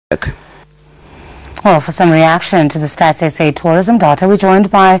Well, for some reaction to the TBCSA tourism data, we're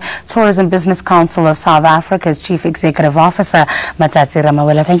joined by Tourism Business Council of South Africa's Chief Executive Officer, Matsatsi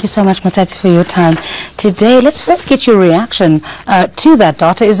Ramawela. Thank you so much, Matsatsi, for your time today. Let's first get your reaction to that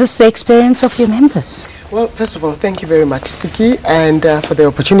data. Is this the experience of your members? Well, first of all, thank you very much, Siki, and for the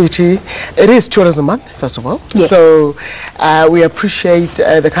opportunity. It is Tourism Month, first of all. Yes. So we appreciate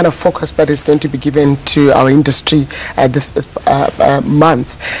the kind of focus that is going to be given to our industry this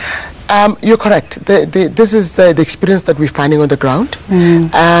month. You're correct. This is the experience that we're finding on the ground.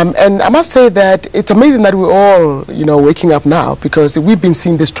 And I must say that it's amazing that we're all, waking up now, because we've been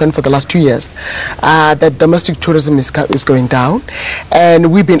seeing this trend for the last 2 years, that domestic tourism is going down.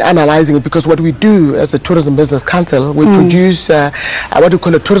 And we've been analyzing it, because what we do as a Tourism Business Council, we produce what we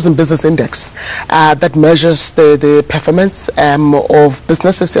call a Tourism Business Index that measures the performance of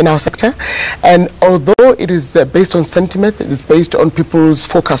businesses in our sector. And although it is based on sentiment, it is based on people's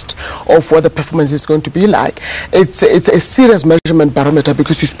forecast of what the performance is going to be like. It's a serious measurement barometer,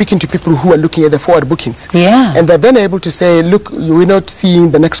 because you're speaking to people who are looking at the forward bookings. Yeah. And they're then able to say, look, we're not seeing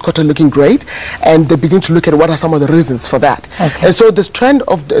the next quarter looking great, and they begin to look at what are some of the reasons for that. Okay. And so this trend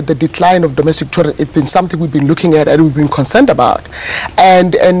of the decline of domestic tourism, it's been something we've been looking at and we've been concerned about.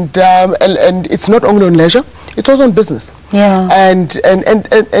 And it's not only on leisure, it's also on business. Yeah. And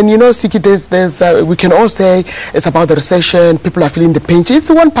Siki, there's we can all say it's about the recession, people are feeling the pinch. It's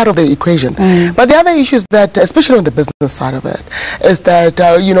one part of the equation. But the other issue is that, especially on the business side of it, is that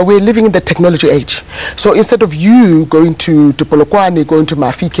we're living in the technology age. So instead of you going to Polokwane, going to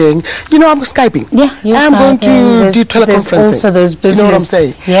Mafikeng, I'm Skyping. Yeah, I'm going to do teleconferencing. There's also those business. You know what I'm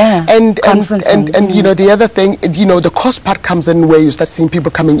saying? Yeah. And the other thing, the cost part comes in where you start seeing people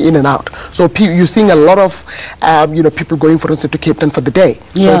coming in and out. So you're seeing a lot of people going, for instance, to Cape Town for the day.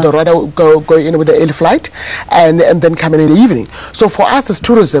 So they'd rather go in with the early flight and then come in the evening. So for us as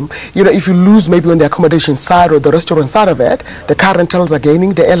tourism, if you lose maybe on the accommodation side or the restaurant side of it, the car rentals are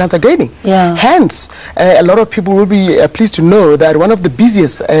gaining, the airlines are gaining. Yeah. Hence, a lot of people will be pleased to know that one of the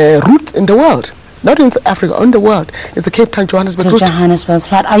busiest routes in the world, not in Africa, in the world, is the Cape Town Johannesburg route. Johannesburg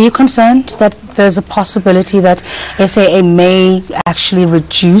flight. Are you concerned that there's a possibility that SAA may actually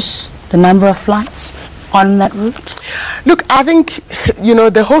reduce the number of flights on that route? Look, I think,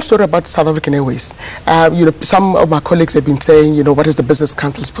 the whole story about South African Airways, some of my colleagues have been saying, what is the Business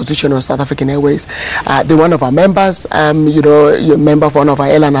Council's position on South African Airways? They're one of our members, you're a member of one of our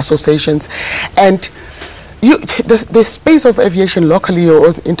airline associations. And the space of aviation locally or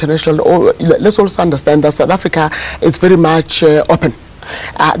international, let's also understand that South Africa is very much open.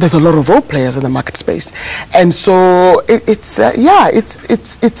 There's a lot of role players in the market space. And so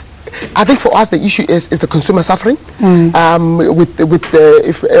I think for us the issue is the consumer suffering.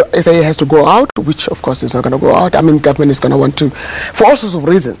 If SAA has to go out, which of course is not going to go out. I mean, government is going to want to, for all sorts of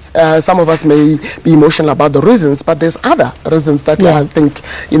reasons. Some of us may be emotional about the reasons, but there's other reasons that I think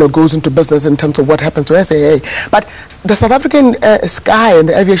goes into business in terms of what happens to SAA. But the South African sky and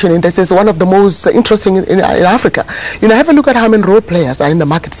the aviation industry is one of the most interesting in Africa. Have a look at how many role players are in the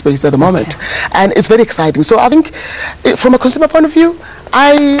market space at the moment, and it's very exciting. So I think, from a consumer point of view,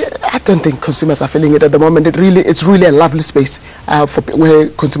 I don't think consumers are feeling it at the moment. It's really a lovely space for where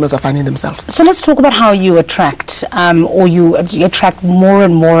consumers are finding themselves. So let's talk about how you attract, or you attract more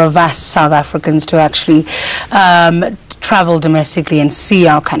and more of us South Africans to actually travel domestically and see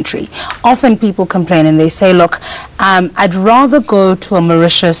our country. Often people complain and they say, look, I'd rather go to a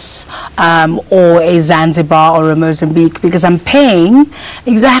Mauritius or a Zanzibar or a Mozambique, because I'm paying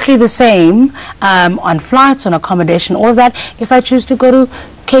exactly the same on flights, on accommodation, all of that, if I choose to go to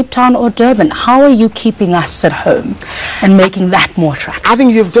Cape Town or Durban. How are you keeping us at home and making that more attractive? I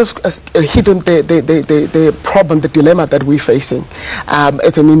think you've just hit on the problem, the dilemma that we're facing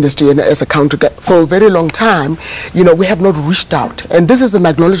as an industry and as a country. For a very long time, we have not reached out. And this is an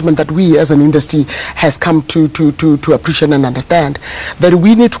acknowledgement that we as an industry has come to appreciate and understand, that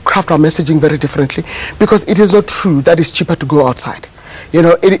we need to craft our messaging very differently, because it is not true that it's cheaper to go outside.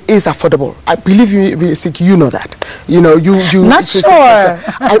 It is affordable. I believe you know that. Not sure.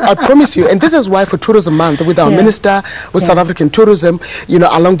 I promise you. And this is why for Tourism Month, with our minister, with South African tourism,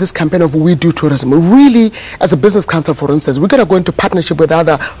 along this campaign of We Do Tourism, we really, as a business council, for instance, we're going to go into partnership with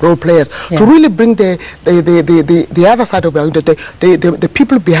other role players to really bring the other side of the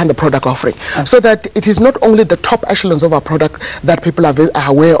people behind the product offering, so that it is not only the top echelons of our product that people are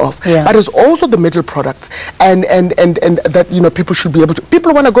aware of, but it's also the middle product, and that people should be able to.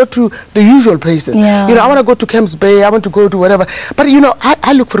 People want to go to the usual places. I want to go to Camps Bay, I want to go to whatever. But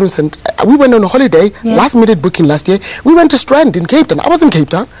I look, for instance, we went on a holiday, last minute booking last year. We went to Strand in Cape Town. I was in Cape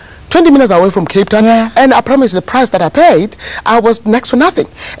Town. 20 minutes away from Cape Town, and I promise the price that I paid was next to nothing.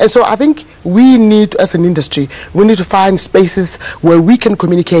 And so I think we need, as an industry, we need to find spaces where we can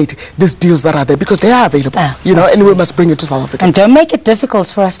communicate these deals that are there, because they are available, you know, and we must bring it to South Africa. And don't make it difficult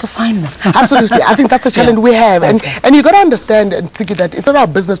for us to find them. Absolutely. I think that's the challenge we have. And you got to understand and think that it's not our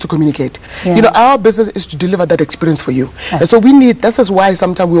business to communicate. You know, our business is to deliver that experience for you. And so we need, this is why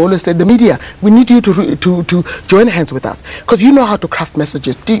sometimes we always say, the media, we need you to join hands with us, because you know how to craft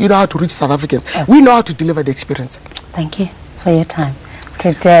messages, you know how to reach South Africans. We know how to deliver the experience. Thank you for your time.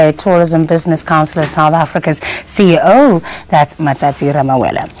 Today, Tourism Business Council of South Africa's CEO, that's Matsatsi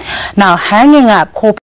Ramawela. Now, hanging up corporate